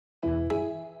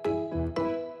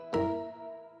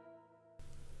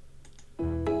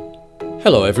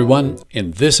Hello everyone.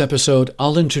 In this episode,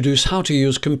 I'll introduce how to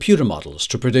use computer models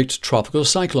to predict tropical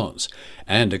cyclones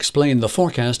and explain the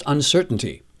forecast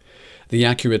uncertainty. The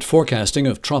accurate forecasting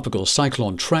of tropical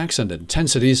cyclone tracks and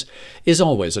intensities is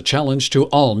always a challenge to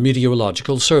all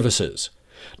meteorological services.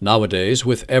 Nowadays,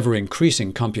 with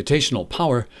ever-increasing computational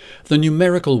power, the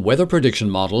numerical weather prediction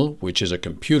model, which is a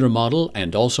computer model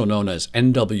and also known as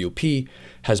NWP,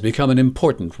 has become an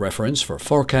important reference for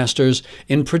forecasters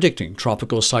in predicting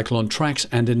tropical cyclone tracks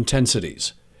and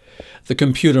intensities. The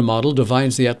computer model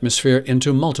divides the atmosphere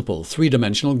into multiple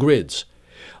three-dimensional grids.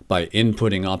 By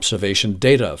inputting observation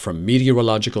data from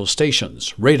meteorological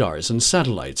stations, radars and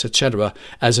satellites, etc.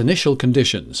 as initial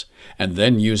conditions, and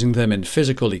then using them in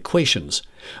physical equations,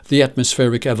 the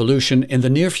atmospheric evolution in the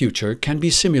near future can be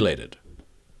simulated.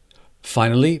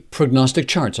 Finally, prognostic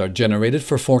charts are generated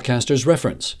for forecasters'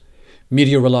 reference.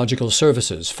 Meteorological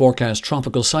services forecast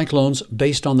tropical cyclones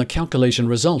based on the calculation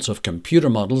results of computer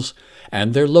models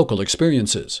and their local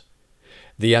experiences.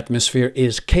 The atmosphere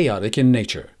is chaotic in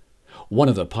nature. One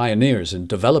of the pioneers in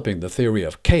developing the theory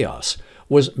of chaos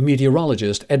was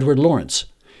meteorologist Edward Lorenz.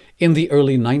 In the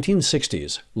early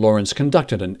 1960s, Lorenz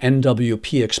conducted an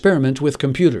NWP experiment with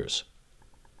computers.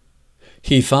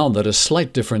 He found that a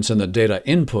slight difference in the data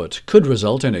input could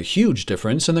result in a huge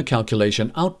difference in the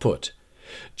calculation output.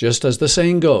 Just as the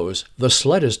saying goes, the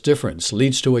slightest difference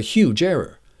leads to a huge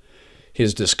error.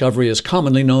 His discovery is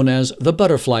commonly known as the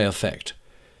butterfly effect.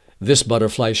 This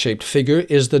butterfly-shaped figure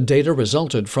is the data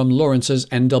resulted from Lorenz's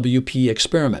NWP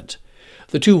experiment.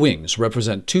 The two wings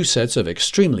represent two sets of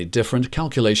extremely different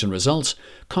calculation results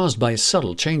caused by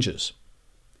subtle changes.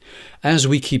 As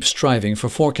we keep striving for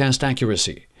forecast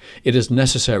accuracy, it is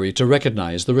necessary to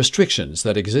recognize the restrictions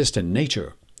that exist in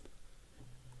nature.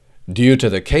 Due to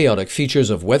the chaotic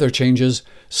features of weather changes,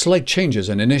 slight changes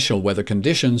in initial weather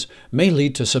conditions may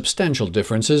lead to substantial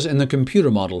differences in the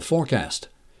computer model forecast.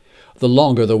 The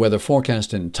longer the weather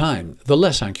forecast in time, the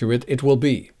less accurate it will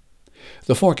be.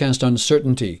 The forecast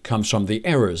uncertainty comes from the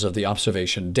errors of the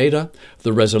observation data,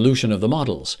 the resolution of the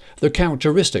models, the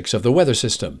characteristics of the weather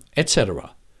system,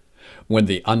 etc. When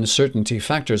the uncertainty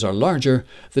factors are larger,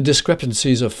 the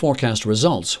discrepancies of forecast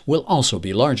results will also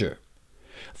be larger.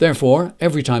 Therefore,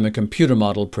 every time a computer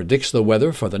model predicts the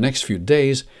weather for the next few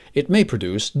days, it may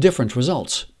produce different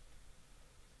results.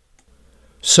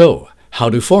 So, how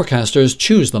do forecasters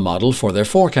choose the model for their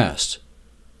forecasts?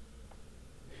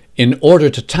 In order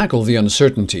to tackle the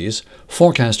uncertainties,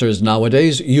 forecasters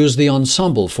nowadays use the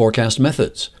ensemble forecast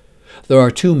methods. There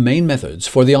are two main methods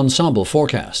for the ensemble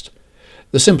forecast.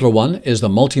 The simpler one is the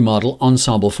multi-model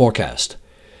ensemble forecast.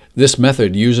 This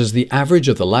method uses the average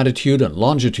of the latitude and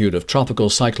longitude of tropical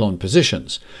cyclone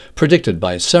positions, predicted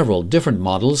by several different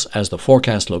models as the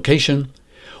forecast location,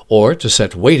 or to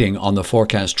set weighting on the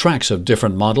forecast tracks of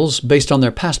different models based on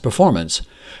their past performance,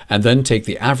 and then take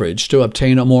the average to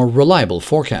obtain a more reliable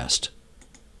forecast.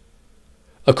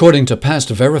 According to past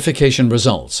verification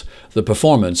results, the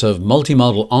performance of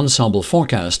multi-model ensemble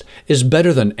forecast is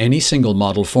better than any single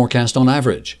model forecast on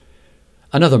average.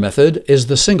 Another method is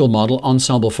the single model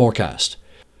ensemble forecast.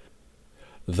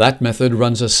 That method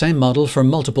runs the same model for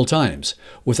multiple times,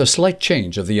 with a slight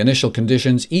change of the initial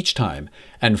conditions each time,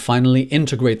 and finally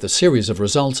integrate the series of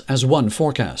results as one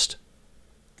forecast.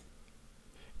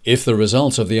 If the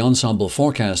results of the ensemble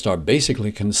forecast are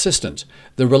basically consistent,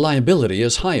 the reliability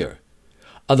is higher.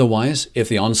 Otherwise, if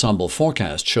the ensemble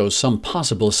forecast shows some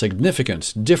possible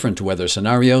significant different weather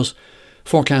scenarios,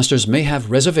 forecasters may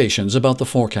have reservations about the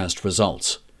forecast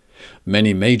results.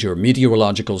 Many major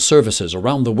meteorological services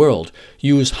around the world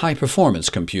use high-performance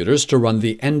computers to run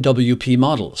the NWP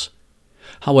models.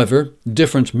 However,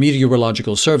 different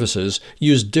meteorological services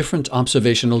use different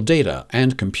observational data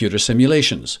and computer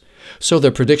simulations, so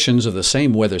their predictions of the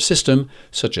same weather system,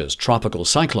 such as tropical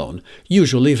cyclone,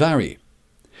 usually vary.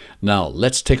 Now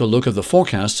let's take a look at the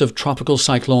forecasts of tropical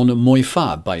cyclone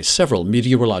Moifa by several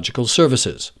meteorological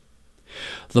services.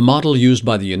 The model used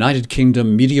by the United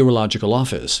Kingdom Meteorological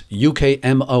Office,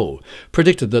 UKMO,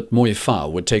 predicted that Moifa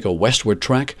would take a westward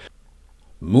track,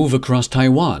 move across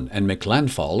Taiwan, and make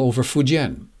landfall over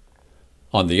Fujian.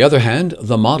 On the other hand,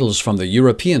 the models from the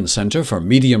European Center for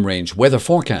Medium-Range Weather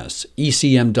Forecasts,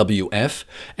 ECMWF,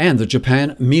 and the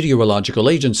Japan Meteorological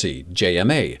Agency,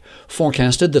 JMA,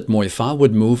 forecasted that Moifa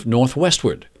would move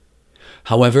northwestward.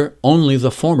 However, only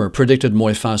the former predicted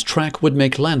Moifa's track would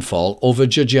make landfall over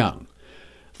Zhejiang.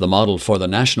 The model for the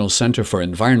National Center for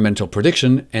Environmental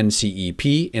Prediction,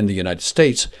 NCEP, in the United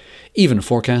States, even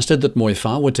forecasted that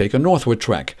Moifa would take a northward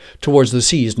track towards the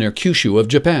seas near Kyushu of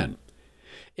Japan.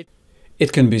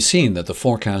 It can be seen that the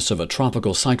forecasts of a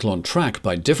tropical cyclone track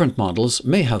by different models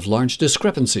may have large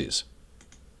discrepancies.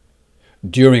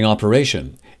 During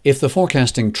operation, if the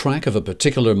forecasting track of a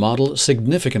particular model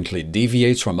significantly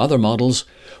deviates from other models,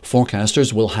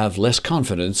 forecasters will have less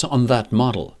confidence on that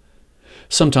model.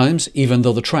 Sometimes, even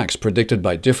though the tracks predicted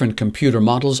by different computer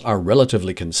models are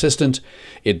relatively consistent,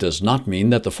 it does not mean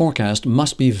that the forecast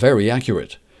must be very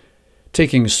accurate.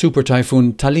 Taking Super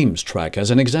Typhoon Talim's track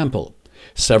as an example,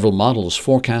 several models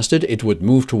forecasted it would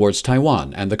move towards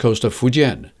Taiwan and the coast of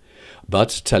Fujian.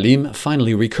 But Talim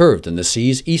finally recurved in the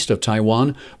seas east of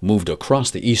Taiwan, moved across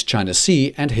the East China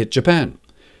Sea, and hit Japan.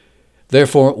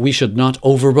 Therefore, we should not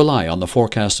over-rely on the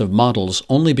forecasts of models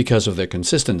only because of their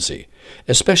consistency,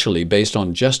 especially based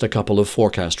on just a couple of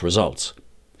forecast results.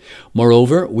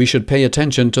 Moreover, we should pay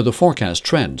attention to the forecast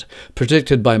trend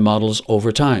predicted by models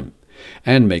over time,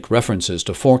 and make references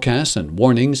to forecasts and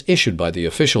warnings issued by the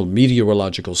official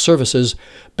meteorological services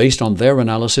based on their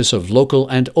analysis of local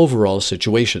and overall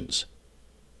situations.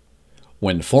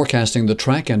 When forecasting the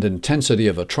track and intensity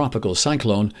of a tropical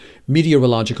cyclone,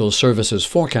 meteorological services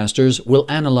forecasters will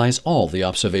analyze all the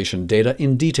observation data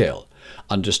in detail,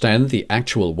 understand the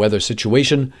actual weather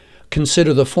situation,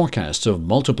 consider the forecasts of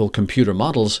multiple computer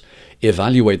models,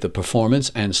 evaluate the performance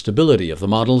and stability of the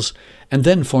models, and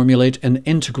then formulate an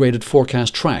integrated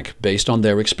forecast track based on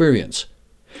their experience.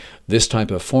 This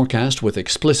type of forecast with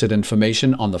explicit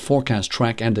information on the forecast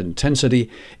track and intensity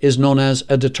is known as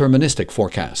a deterministic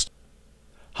forecast.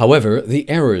 However, the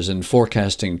errors in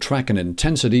forecasting track and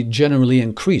intensity generally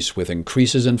increase with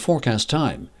increases in forecast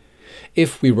time.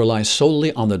 If we rely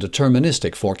solely on the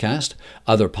deterministic forecast,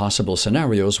 other possible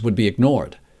scenarios would be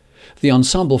ignored. The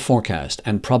ensemble forecast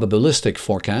and probabilistic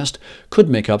forecast could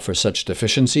make up for such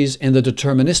deficiencies in the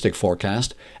deterministic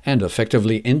forecast and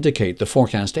effectively indicate the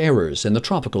forecast errors in the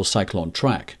tropical cyclone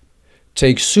track.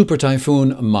 Take Super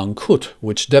Typhoon Mangkhut,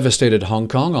 which devastated Hong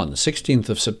Kong on 16th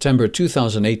of September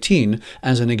 2018,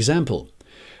 as an example.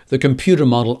 The computer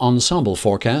model ensemble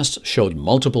forecast showed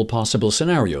multiple possible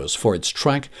scenarios for its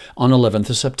track on 11th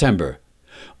of September.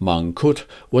 Mangkhut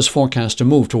was forecast to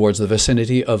move towards the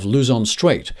vicinity of Luzon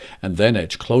Strait and then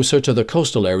edge closer to the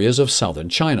coastal areas of southern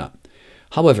China.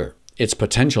 However, its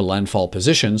potential landfall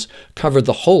positions covered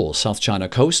the whole South China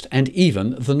coast and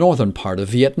even the northern part of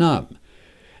Vietnam.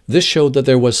 This showed that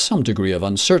there was some degree of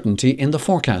uncertainty in the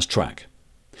forecast track.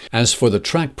 As for the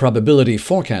track probability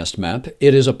forecast map,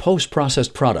 it is a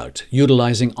post-processed product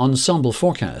utilizing ensemble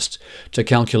forecasts to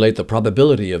calculate the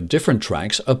probability of different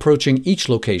tracks approaching each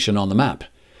location on the map.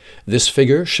 This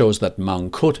figure shows that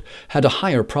Mangkhut had a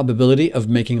higher probability of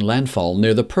making landfall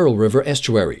near the Pearl River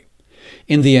estuary.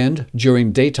 In the end,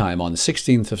 during daytime on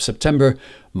 16th of September,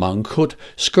 Mangkhut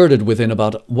skirted within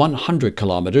about 100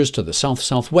 kilometers to the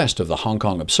south-southwest of the Hong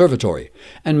Kong Observatory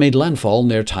and made landfall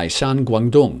near Taishan,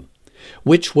 Guangdong,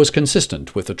 which was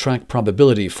consistent with the track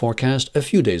probability forecast a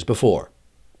few days before.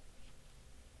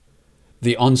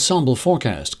 The ensemble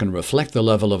forecast can reflect the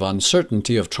level of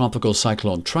uncertainty of tropical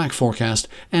cyclone track forecast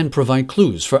and provide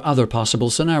clues for other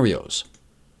possible scenarios.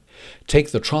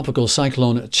 Take the tropical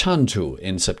cyclone Chantu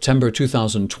in September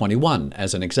 2021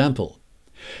 as an example.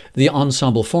 The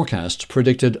ensemble forecasts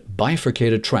predicted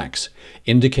bifurcated tracks,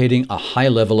 indicating a high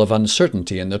level of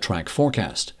uncertainty in the track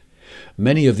forecast.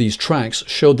 Many of these tracks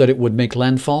showed that it would make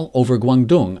landfall over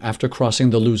Guangdong after crossing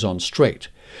the Luzon Strait,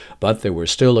 but there were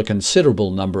still a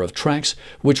considerable number of tracks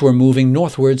which were moving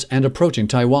northwards and approaching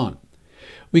Taiwan.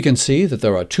 We can see that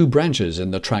there are two branches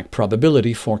in the track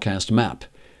probability forecast map.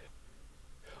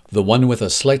 The one with a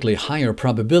slightly higher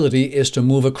probability is to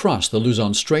move across the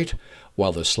Luzon Strait,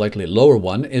 while the slightly lower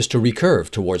one is to recurve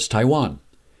towards Taiwan.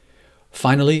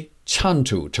 Finally,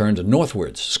 Chantu turned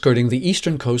northwards, skirting the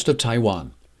eastern coast of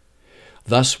Taiwan.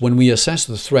 Thus, when we assess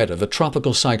the threat of a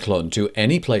tropical cyclone to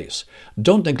any place,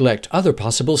 don't neglect other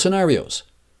possible scenarios.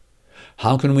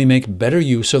 How can we make better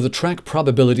use of the track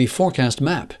probability forecast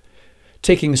map?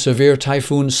 Taking severe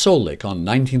Typhoon Solik on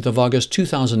 19th of August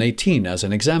 2018 as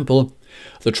an example,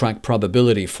 the track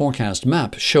probability forecast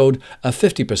map showed a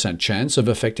 50% chance of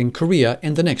affecting Korea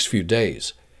in the next few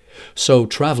days. So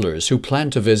travelers who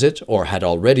planned to visit or had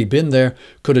already been there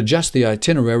could adjust the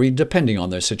itinerary depending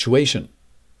on their situation.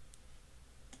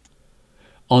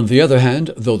 On the other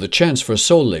hand, though the chance for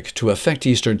Solik to affect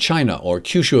eastern China or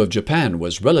Kyushu of Japan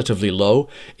was relatively low,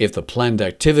 if the planned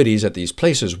activities at these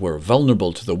places were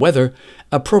vulnerable to the weather,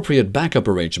 appropriate backup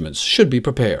arrangements should be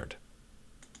prepared.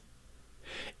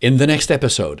 In the next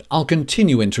episode, I'll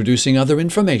continue introducing other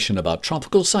information about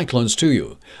tropical cyclones to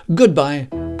you. Goodbye!